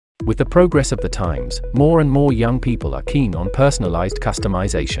With the progress of the times, more and more young people are keen on personalized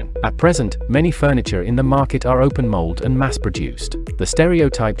customization. At present, many furniture in the market are open mold and mass-produced. The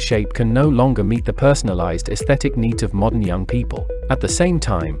stereotyped shape can no longer meet the personalized aesthetic needs of modern young people. At the same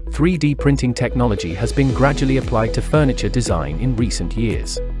time, 3D printing technology has been gradually applied to furniture design in recent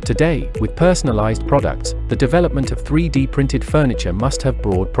years. Today, with personalized products, the development of 3D printed furniture must have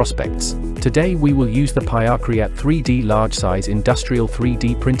broad prospects. Today we will use the PioCreat 3D large-size industrial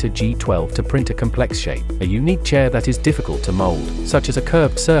 3D printer G12 to print a complex shape, a unique chair that is difficult to mold, such as a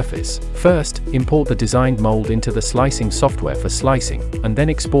curved surface. First, import the designed mold into the slicing software for slicing, and then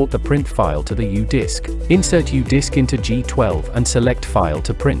export the print file to the U-Disk. Insert U-Disk into G12 and select File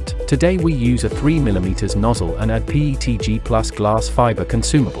to print. Today we use a 3mm nozzle and add PETG+glass fiber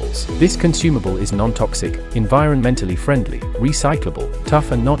consumables. This consumable is non-toxic, environmentally friendly, recyclable,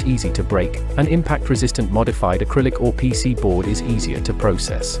 tough and not easy to break, and impact-resistant. Modified acrylic or PC board is easier to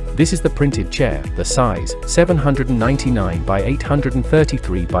process. This is the printed chair, the size, 799 by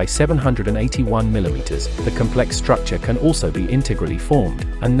 833 by 781 mm. The complex structure can also be integrally formed,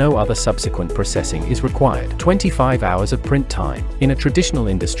 and no other subsequent processing is required. 25 hours of print time. In a traditional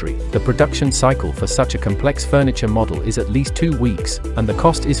industry, the production cycle for such a complex furniture model is at least 2 weeks, and the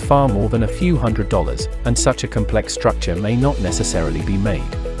cost is far more than a few $100s, and such a complex structure may not necessarily be made.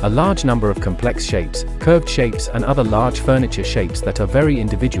 A large number of complex shapes, curved shapes and other large furniture shapes that are very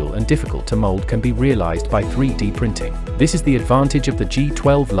individual and difficult to mold can be realized by 3D printing. This is the advantage of the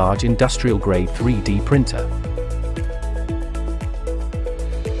G12 large industrial grade 3D printer.